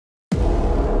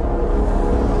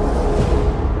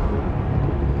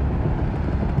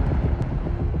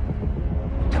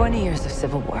20 years of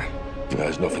civil war.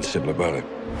 There's nothing simple about it.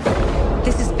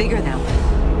 This is bigger now.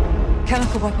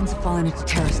 Chemical weapons have fallen into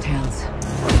terrorist hands.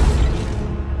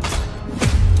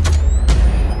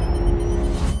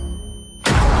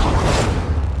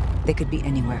 They could be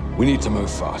anywhere. We need to move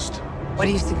fast. What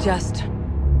do you suggest?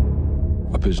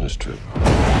 A business trip.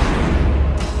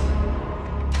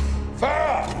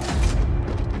 Farah!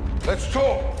 Let's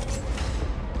talk!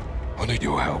 I need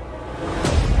your help.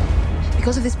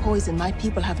 Because of this poison, my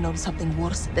people have known something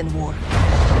worse than war.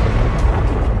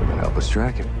 Help us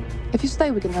track it. If you stay,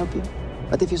 we can help you.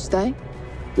 But if you stay,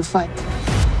 you fight.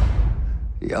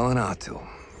 Yelling out to him.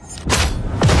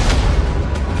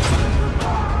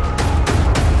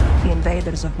 The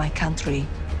invaders of my country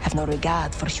have no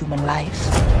regard for human life.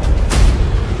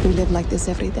 We live like this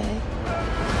every day.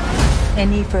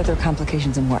 Any further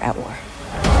complications and we're at war.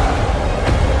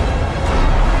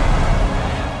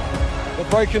 We're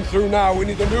breaking through now. We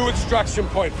need a new extraction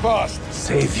point fast.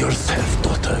 Save yourself,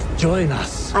 daughter. Join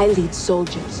us. I lead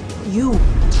soldiers. You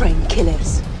train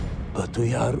killers. But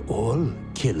we are all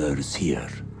killers here,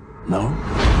 no?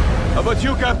 How about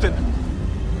you, Captain?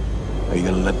 Are you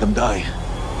gonna let them die?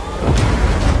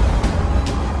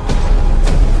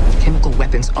 Chemical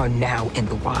weapons are now in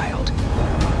the wild.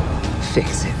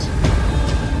 Fix it.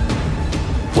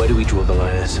 Where do we draw the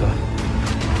line, sir?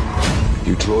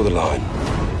 You draw the line.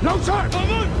 No, sir!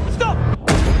 Stop!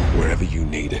 Wherever you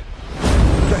need it.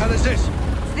 What the hell is this?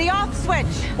 It's the off switch.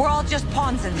 We're all just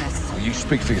pawns in this. You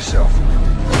speak for yourself.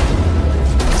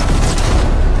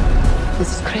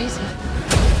 This is crazy.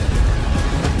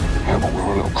 Yeah, but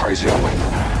we're a little crazy, aren't we?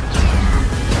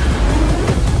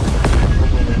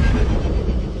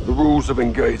 The rules of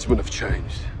engagement have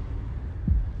changed.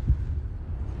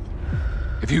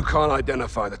 If you can't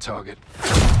identify the target,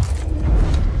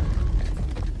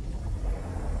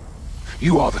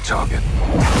 you are the target.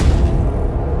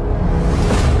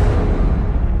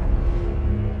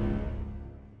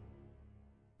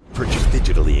 Purchase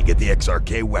digitally and get the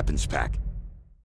XRK weapons pack.